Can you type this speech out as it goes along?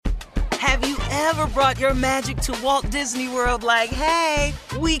Have you ever brought your magic to Walt Disney World like, hey,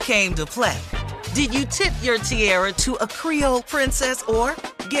 we came to play? Did you tip your tiara to a Creole princess or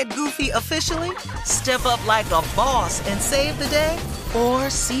get goofy officially? Step up like a boss and save the day? Or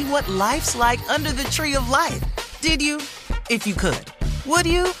see what life's like under the tree of life? Did you? If you could. Would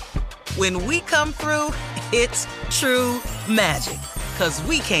you? When we come through, it's true magic. 'Cause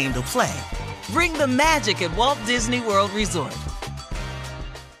we came to play. Bring the magic at Walt Disney World Resort.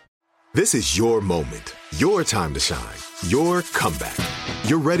 This is your moment, your time to shine, your comeback.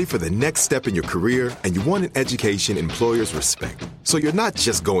 You're ready for the next step in your career, and you want an education employers respect. So you're not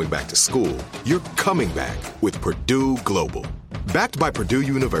just going back to school, you're coming back with Purdue Global. Backed by Purdue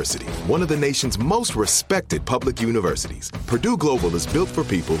University, one of the nation's most respected public universities, Purdue Global is built for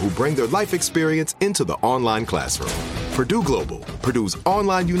people who bring their life experience into the online classroom. Purdue Global, Purdue's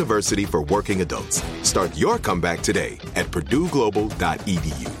online university for working adults. Start your comeback today at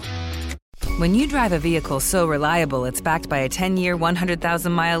purdueglobal.edu. When you drive a vehicle so reliable it's backed by a 10-year,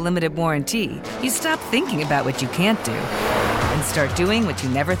 100,000-mile limited warranty, you stop thinking about what you can't do and start doing what you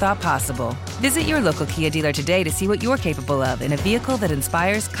never thought possible. Visit your local Kia dealer today to see what you're capable of in a vehicle that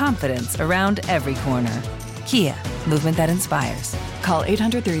inspires confidence around every corner. Kia, movement that inspires. Call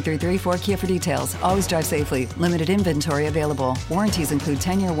 800-333-4KIA for details. Always drive safely. Limited inventory available. Warranties include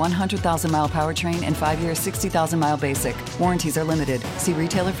 10-year, 100,000-mile powertrain and 5-year, 60,000-mile basic. Warranties are limited. See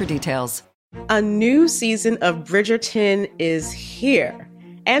retailer for details. A new season of Bridgerton is here.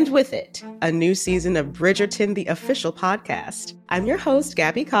 And with it, a new season of Bridgerton, the official podcast. I'm your host,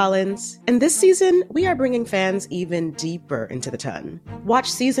 Gabby Collins, and this season, we are bringing fans even deeper into the ton. Watch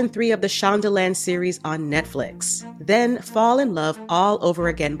season 3 of the Shondaland series on Netflix. Then fall in love all over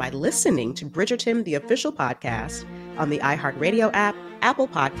again by listening to Bridgerton, the official podcast, on the iHeartRadio app, Apple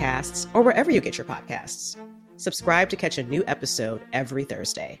Podcasts, or wherever you get your podcasts. Subscribe to catch a new episode every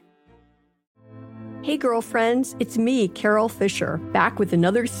Thursday. Hey girlfriends, it's me, Carol Fisher, back with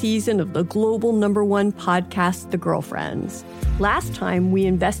another season of the global #1 podcast, The Girlfriends. Last time, we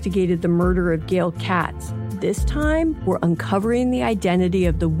investigated the murder of Gail Katz. This time, we're uncovering the identity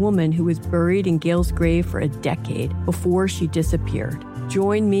of the woman who was buried in Gail's grave for a decade before she disappeared.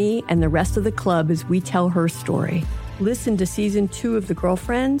 Join me and the rest of the club as we tell her story. Listen to Season 2 of The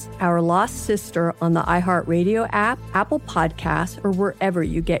Girlfriends, Our Lost Sister on the iHeartRadio app, Apple Podcasts, or wherever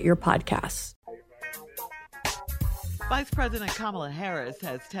you get your podcasts. Vice President Kamala Harris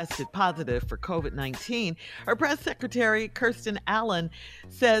has tested positive for COVID-19. Her press secretary, Kirsten Allen,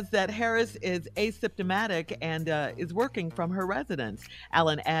 says that Harris is asymptomatic and is working from her residence.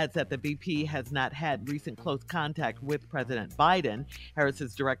 Allen adds that the VP has not had recent close contact with President Biden.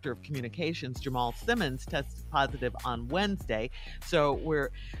 Harris's director of communications, Jamal Simmons, tested positive on Wednesday. So we're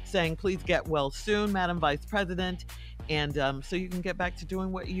saying, please get well soon, Madam Vice President, and so you can get back to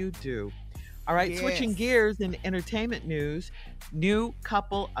doing what you do. All right, yes. Switching gears in entertainment news, new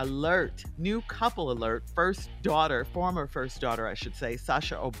couple alert. Former first daughter, I should say,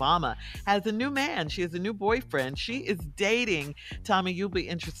 Sasha Obama, has a new man. She has a new boyfriend. She is dating, Tommy, you'll be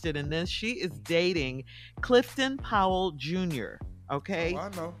interested in this. She is dating Clifton Powell Jr., okay? Oh, I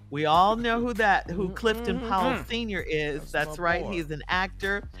know. We all know who Clifton Powell Sr. is. That's right. He is an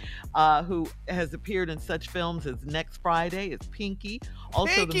actor who has appeared in such films as Next Friday, it's Pinky.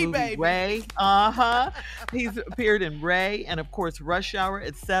 Also the movie baby. Ray. He's appeared in Ray and, of course, Rush Hour,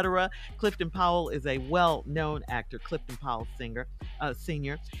 etc. Clifton Powell is a well-known actor. Clifton Powell Sr.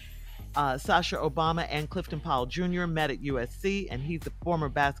 Sasha Obama and Clifton Powell Jr. met at USC, and he's a former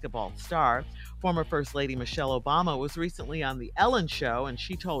basketball star. Former First Lady Michelle Obama was recently on The Ellen Show, and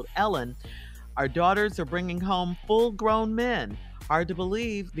she told Ellen, "Our daughters are bringing home full-grown men. Hard to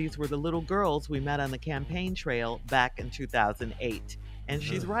believe these were the little girls we met on the campaign trail back in 2008. And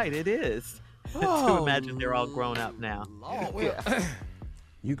she's right, it is. To imagine they're all grown up now.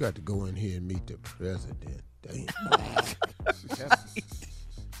 You got to go in here and meet the president. Damn.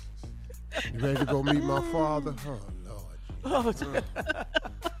 You ready to go meet my father? Oh, Lord.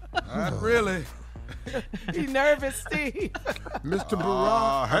 Really? He nervous, Steve. Mr.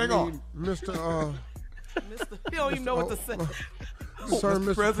 Barack. Hang on. Mr. He don't even know what to say. Sir,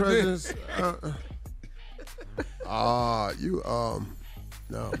 Mr. President.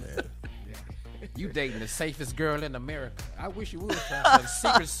 No, man. You dating the safest girl in America. I wish you would. The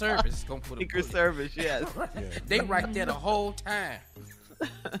Secret Service gonna put a Secret Service, yes. They right there the whole time.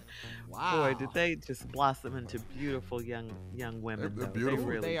 Wow. Boy, did they just blossom into beautiful young women. They're beautiful. They,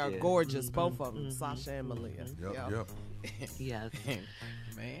 really they are did. gorgeous, both of them, Sasha and Malia. Yep. Yes.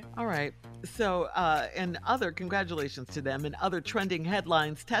 Man. All right. So, congratulations to them. In other trending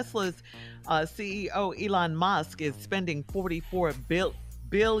headlines, Tesla's CEO Elon Musk is spending $44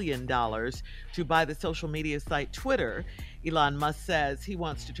 billion to buy the social media site Twitter. Elon Musk says he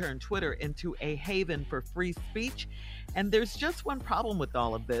wants to turn Twitter into a haven for free speech. And there's just one problem with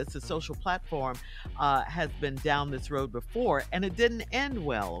all of this. The social platform has been down this road before, and it didn't end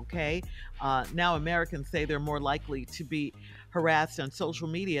well, okay? Now Americans say they're more likely to be harassed on social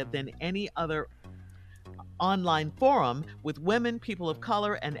media than any other online forum, with women, people of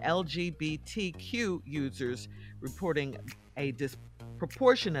color, and LGBTQ users reporting a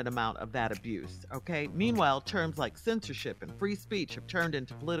disproportionate amount of that abuse, okay? Meanwhile, terms like censorship and free speech have turned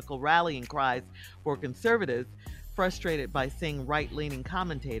into political rallying cries for conservatives, frustrated by seeing right-leaning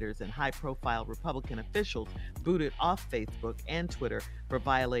commentators and high-profile Republican officials booted off Facebook and Twitter for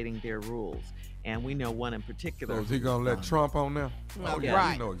violating their rules. And we know one in particular. So is he going to let Trump on there? Oh, yeah,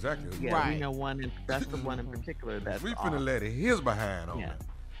 right. We know exactly. Yeah, right. We know that's the one in particular that's we finna let his behind on there.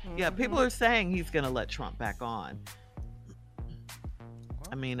 Yeah, people are saying he's going to let Trump back on.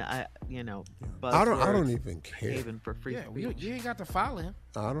 I mean, I don't even care. Haven for free speech. You ain't got to follow him.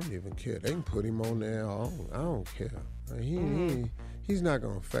 I don't even care. They can put him on there. I don't care. He's not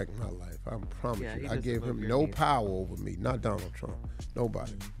going to affect my life. I promise you. I gave him no power over me. Not Donald Trump.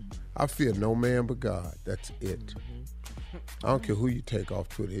 Nobody. I fear no man but God. That's it. I don't care who you take off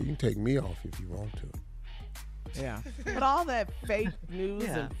Twitter. You can take me off if you want to. Yeah. But all that fake news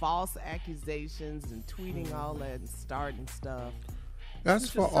and false accusations and tweeting all that and starting stuff. That's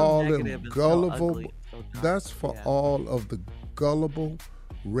for all the gullible. That's for all of the gullible,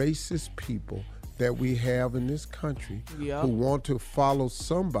 racist people that we have in this country who want to follow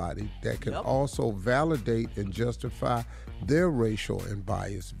somebody that can also validate and justify their racial and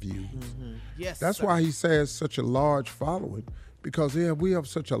biased views. Yes, that's why he says such a large following, because we have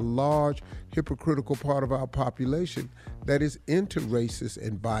such a large hypocritical part of our population that is into racist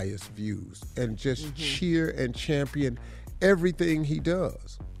and biased views and just cheer and champion everything he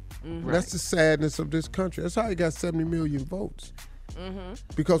does. That's the sadness of this country. That's how he got 70 million votes.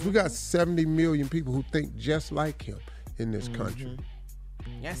 Because we got 70 million people who think just like him in this country.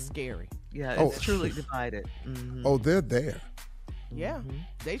 That's scary. Yeah, it's truly divided. Oh, they're there. Yeah,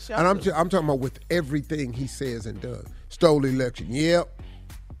 they show. And I'm talking about with everything he says and does. Stole the election. Yep.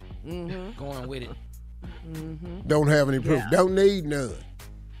 Going with it. Don't have any proof. Don't need none.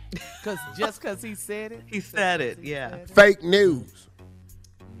 Because he said it? He said it, yeah. Fake news.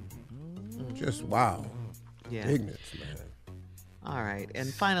 Just wow. Yeah. Ignorance, man. All right.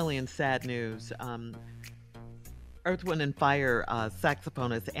 And finally, in sad news, Earth, Wind & Fire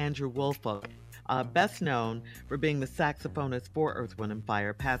saxophonist Andrew Woolfolk, best known for being the saxophonist for Earth, Wind &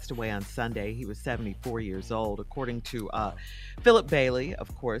 Fire, passed away on Sunday. He was 74 years old. According to Philip Bailey,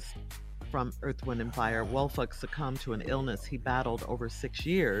 of course, from Earth, Wind & Fire, Woolfolk succumbed to an illness he battled over 6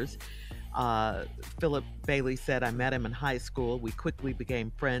 years. Philip Bailey said, I met him in high school. We quickly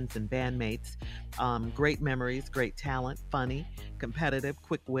became friends and bandmates. Great memories, great talent, funny, competitive,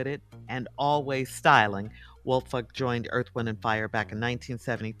 quick-witted, and always styling. Woolfolk joined Earth, Wind & Fire back in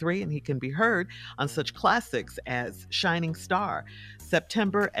 1973, and he can be heard on such classics as Shining Star,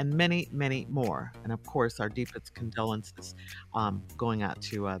 September, and many, many more. And of course, our deepest condolences going out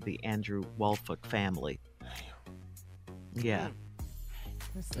to the Andrew Woolfolk family. Yeah.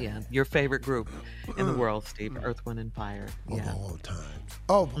 Yeah, your favorite group in the world, Steve, Earth, Wind & Fire. Of all times.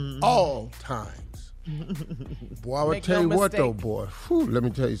 Of all times. Boy, I would tell you what, though, boy. Whew, let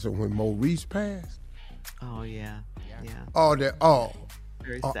me tell you something. When Maurice passed. Oh, yeah.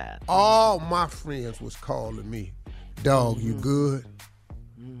 Very sad. All my friends was calling me, dog, you good?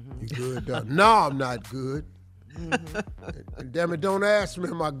 You good, dog? No, I'm not good. And damn it, don't ask me,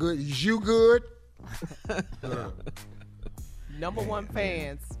 am I good? Is you good? Number one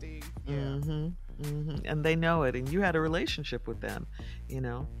fans, Steve. Yeah. And they know it. And you had a relationship with them, you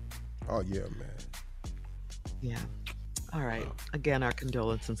know? Oh, yeah, man. Yeah. All right. Again, our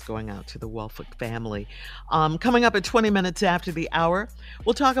condolences going out to the Woolfolk family. Coming up at 20 minutes after the hour,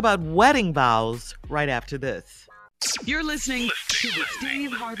 we'll talk about wedding vows right after this. You're listening to the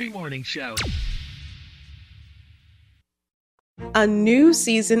Steve Harvey Morning Show. A new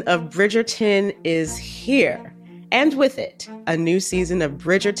season of Bridgerton is here. And with it, a new season of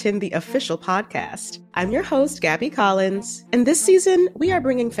Bridgerton, the official podcast. I'm your host, Gabby Collins, and this season, we are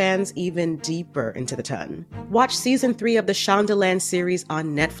bringing fans even deeper into the ton. Watch season 3 of the Shondaland series on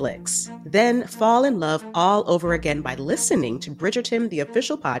Netflix. Then fall in love all over again by listening to Bridgerton, the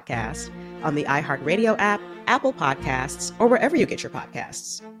official podcast, on the iHeartRadio app, Apple Podcasts, or wherever you get your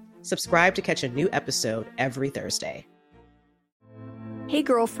podcasts. Subscribe to catch a new episode every Thursday. Hey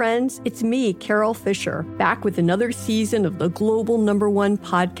girlfriends, it's me, Carol Fisher, back with another season of the global #1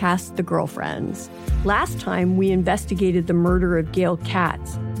 podcast, The Girlfriends. Last time, we investigated the murder of Gail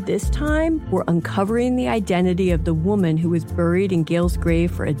Katz. This time, we're uncovering the identity of the woman who was buried in Gail's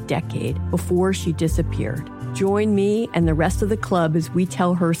grave for a decade before she disappeared. Join me and the rest of the club as we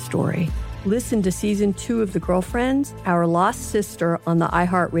tell her story. Listen to Season 2 of The Girlfriends, Our Lost Sister on the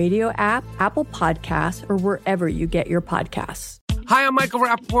iHeartRadio app, Apple Podcasts, or wherever you get your podcasts. Hi, I'm Michael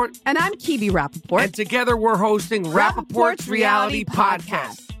Rappaport. And I'm Kibi Rappaport. And together we're hosting Rappaport's Reality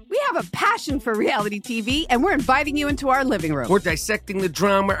Podcast. We have a passion for reality TV, and we're inviting you into our living room. We're dissecting the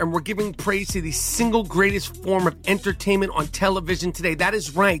drama, and we're giving praise to the single greatest form of entertainment on television today. That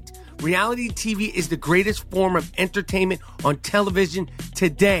is right. Reality TV is the greatest form of entertainment on television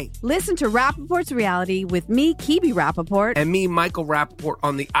today. Listen to Rappaport's Reality with me, Kibi Rappaport. And me, Michael Rappaport,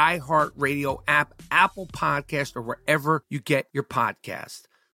 on the iHeartRadio app, Apple Podcast, or wherever you get your podcast.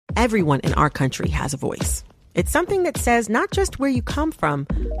 Everyone in our country has a voice. It's something that says not just where you come from,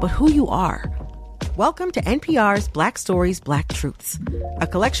 but who you are. Welcome to NPR's Black Stories, Black Truths, a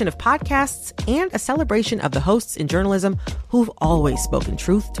collection of podcasts and a celebration of the hosts in journalism who've always spoken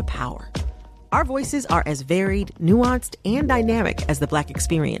truth to power. Our voices are as varied, nuanced, and dynamic as the Black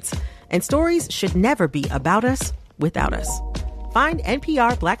experience, and stories should never be about us without us. Find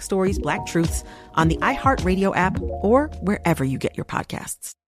NPR Black Stories, Black Truths on the iHeartRadio app or wherever you get your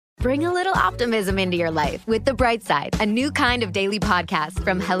podcasts. Bring a little optimism into your life with The Bright Side, a new kind of daily podcast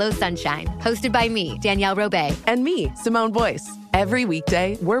from Hello Sunshine, hosted by me, Danielle Robay. And me, Simone Boyce. Every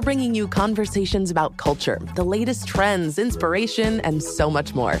weekday, we're bringing you conversations about culture, the latest trends, inspiration, and so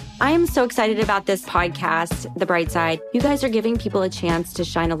much more. I am so excited about this podcast, The Bright Side. You guys are giving people a chance to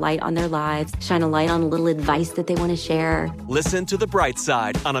shine a light on their lives, shine a light on a little advice that they want to share. Listen to The Bright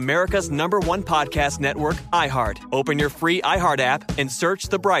Side on America's #1 podcast network, iHeart. Open your free iHeart app and search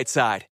The Bright Side.